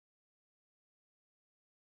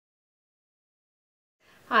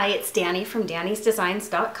Hi, it's Dannie from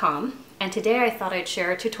DanniesDesigns.com, and today I thought I'd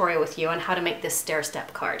share a tutorial with you on how to make this stair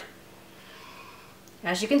step card.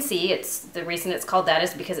 As you can see, the reason it's called that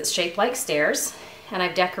is because it's shaped like stairs, and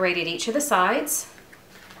I've decorated each of the sides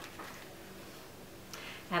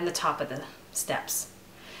and the top of the steps.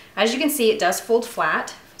 As you can see, it does fold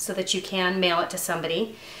flat so that you can mail it to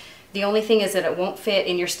somebody. The only thing is that it won't fit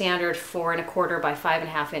in your standard 4 1/4 by 5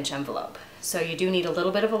 1/2 inch envelope. So you do need a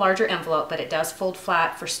little bit of a larger envelope, but it does fold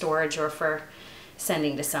flat for storage or for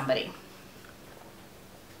sending to somebody.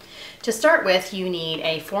 To start with, you need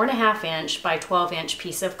a 4 1/2 inch by 12 inch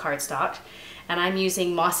piece of cardstock, and I'm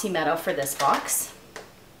using Mossy Meadow for this box.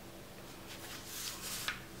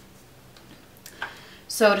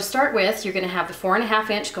 So to start with, you're going to have the 4 1/2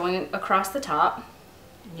 inch going across the top.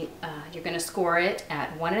 You're going to score it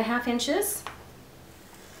at 1 1/2 inches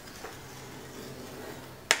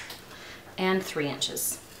and 3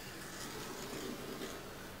 inches.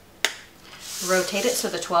 Rotate it so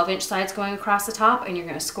the 12 inch side's going across the top, and you're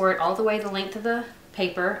going to score it all the way the length of the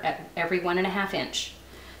paper at every 1 1/2 inch.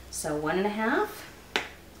 So 1 1/2,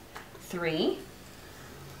 3,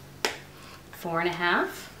 4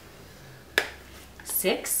 1/2,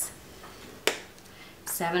 6,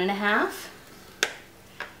 7 1/2,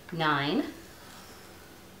 9,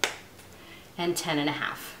 and 10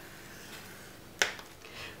 1/2.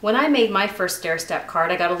 When I made my first stair step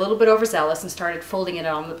card, I got a little bit overzealous and started folding it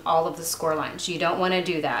on all of the score lines. You don't want to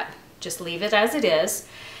do that. Just leave it as it is.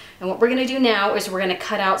 And what we're going to do now is we're going to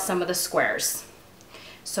cut out some of the squares.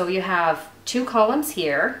 So you have 2 columns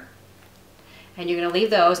here, and you're going to leave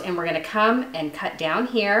those, and we're going to come and cut down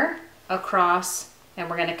here across, and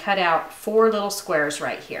we're going to cut out 4 little squares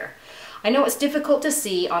right here. I know it's difficult to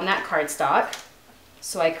see on that cardstock,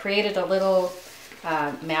 so I created a little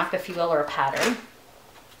map, if you will, or a pattern,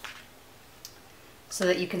 so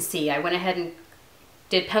that you can see. I went ahead and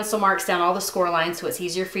did pencil marks down all the score lines so it's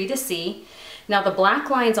easier for you to see. Now the black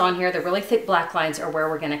lines on here, the really thick black lines, are where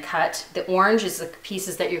we're going to cut. The orange is the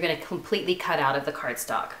pieces that you're going to completely cut out of the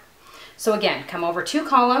cardstock. So again, come over 2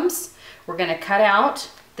 columns. We're going to cut out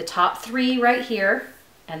the top 3 right here,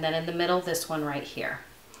 and then in the middle this one right here.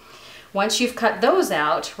 Once you've cut those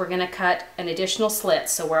out, we're going to cut an additional slit.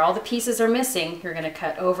 So where all the pieces are missing, you're going to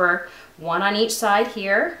cut over 1 on each side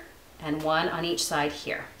here and 1 on each side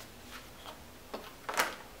here.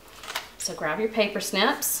 So grab your paper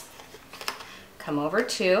snips, come over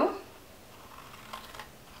 2,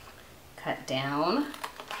 cut down,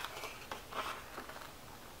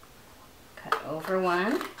 cut over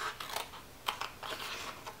 1,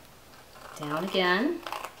 down again,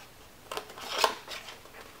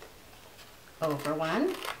 over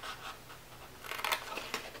 1,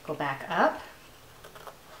 go back up,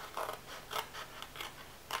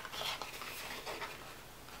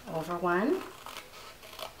 over 1,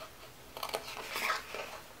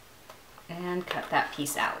 and cut that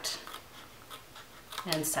piece out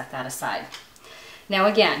and set that aside. Now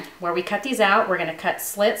again, where we cut these out, we're going to cut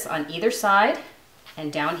slits on either side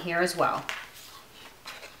and down here as well.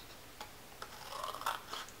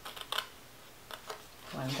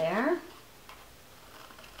 One there,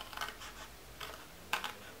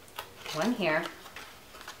 one here,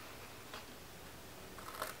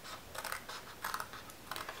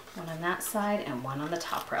 one on that side, and one on the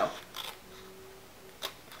top row.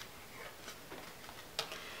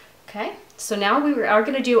 Okay, so now we are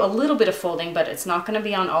going to do a little bit of folding, but it's not going to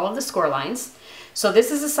be on all of the score lines. So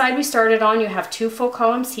this is the side we started on. You have 2 full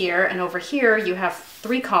columns here, and over here you have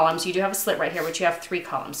 3 columns. You do have a slit right here, but you have 3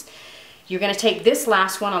 columns. You're going to take this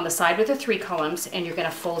last one on the side with the 3 columns, and you're going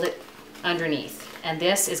to fold it underneath. And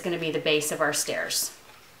this is going to be the base of our stairs.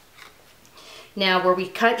 Now where we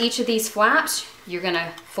cut each of these flaps, you're going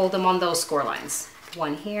to fold them on those score lines.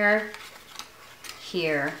 1 here,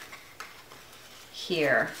 here,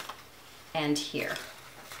 here, and here.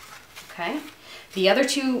 Okay? The other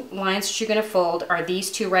 2 lines that you're going to fold are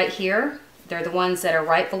these 2 right here. They're the ones that are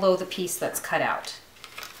right below the piece that's cut out.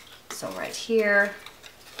 So right here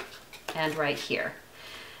and right here.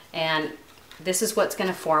 And this is what's going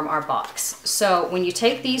to form our box. So when you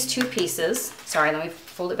take these 2 pieces, sorry, let me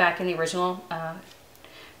fold it back in the original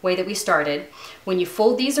way that we started. When you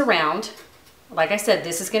fold these around, like I said,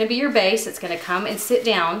 this is going to be your base. It's going to come and sit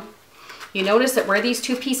down. You notice that where these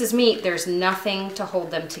 2 pieces meet, there's nothing to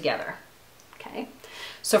hold them together. Okay,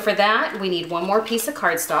 so for that, we need 1 more piece of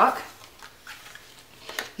cardstock.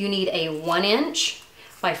 You need a 1 inch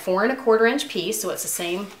by 4 1/4 inch piece, so it's the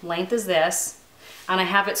same length as this, and I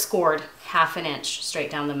have it scored 1/2 inch straight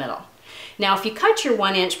down the middle. Now, if you cut your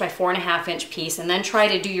 1 inch by 4.5 inch piece and then try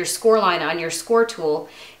to do your score line on your score tool,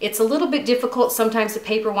 it's a little bit difficult. Sometimes the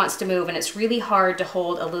paper wants to move and it's really hard to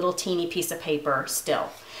hold a little teeny piece of paper still.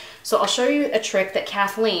 So I'll show you a trick that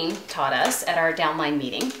Kathleen taught us at our downline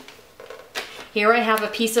meeting. Here I have a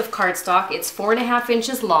piece of cardstock. It's 4.5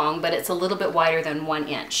 inches long, but it's a little bit wider than 1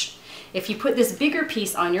 inch. If you put this bigger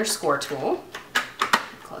piece on your score tool,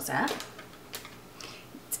 close that,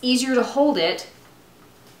 it's easier to hold it,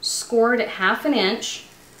 score it at 1/2 inch,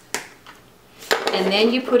 and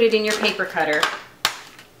then you put it in your paper cutter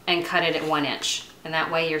and cut it at 1 inch. And that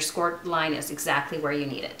way your score line is exactly where you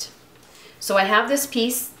need it. So I have this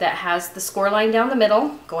piece that has the score line down the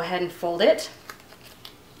middle. Go ahead and fold it.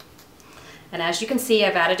 And as you can see,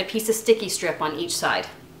 I've added a piece of sticky strip on each side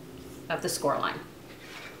of the score line.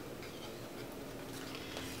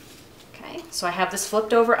 Okay, so I have this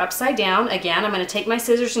flipped over upside down. Again, I'm going to take my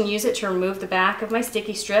scissors and use it to remove the back of my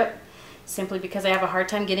sticky strip, simply because I have a hard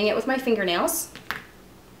time getting it with my fingernails.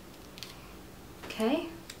 Okay,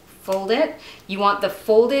 fold it. You want the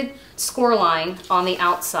folded score line on the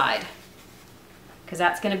outside, because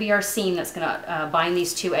that's going to be our seam that's going to bind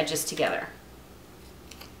these two edges together.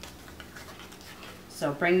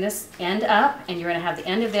 So bring this end up, and you're going to have the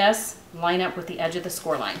end of this line up with the edge of the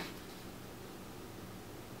score line.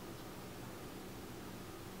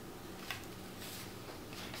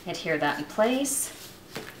 Adhere that in place.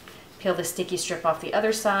 Peel the sticky strip off the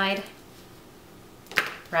other side.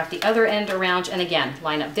 Wrap the other end around, and again,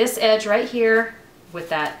 line up this edge right here with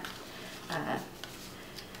that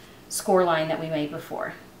score line that we made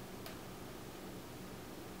before.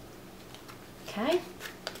 Okay.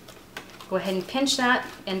 Go ahead and pinch that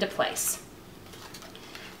into place.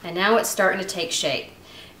 And now it's starting to take shape.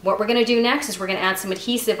 What we're going to do next is we're going to add some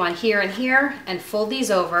adhesive on here and fold these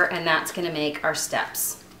over, and that's going to make our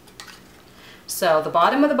steps. So the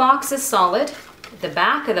bottom of the box is solid, the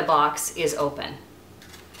back of the box is open.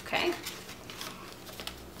 Okay.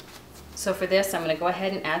 So for this, I'm going to go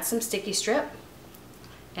ahead and add some sticky strip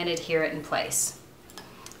and adhere it in place.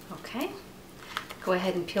 Okay. Go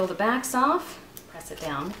ahead and peel the backs off, press it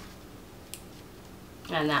down.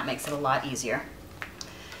 And that makes it a lot easier.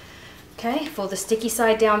 Okay, fold the sticky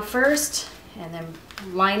side down first, and then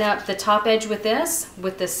line up the top edge with this,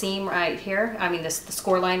 with the seam right here, the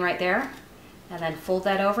score line right there, and then fold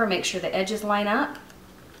that over, make sure the edges line up,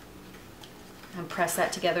 and press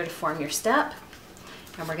that together to form your step.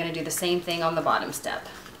 And we're going to do the same thing on the bottom step.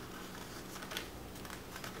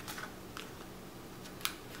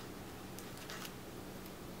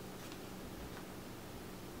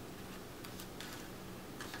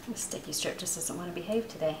 The sticky strip just doesn't want to behave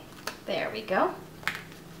today. There we go.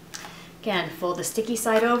 Again, fold the sticky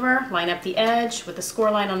side over, line up the edge with the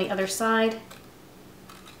score line on the other side.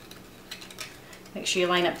 Make sure you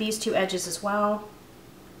line up these two edges as well,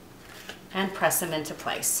 and press them into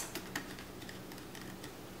place.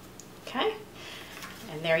 Okay,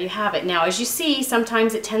 and there you have it. Now, as you see,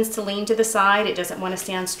 sometimes it tends to lean to the side. It doesn't want to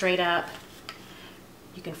stand straight up.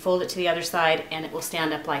 You can fold it to the other side and it will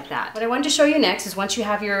stand up like that. What I wanted to show you next is once you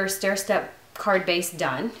have your stair step card base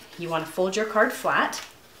done, you want to fold your card flat,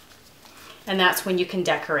 and that's when you can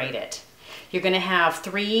decorate it. You're going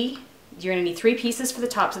to need 3 pieces for the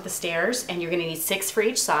tops of the stairs, and you're going to need 6 for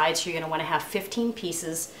each side, so you're going to want to have 15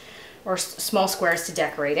 pieces or small squares to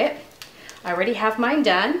decorate it. I already have mine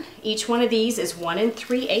done. Each one of these is 1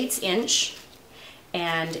 3/8 inch.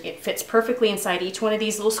 And it fits perfectly inside each one of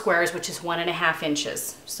these little squares, which is 1.5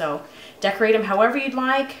 inches. So decorate them however you'd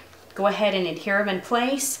like. Go ahead and adhere them in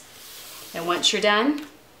place. And once you're done,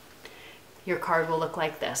 your card will look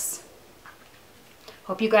like this.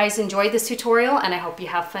 Hope you guys enjoyed this tutorial, and I hope you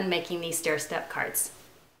have fun making these stair step cards.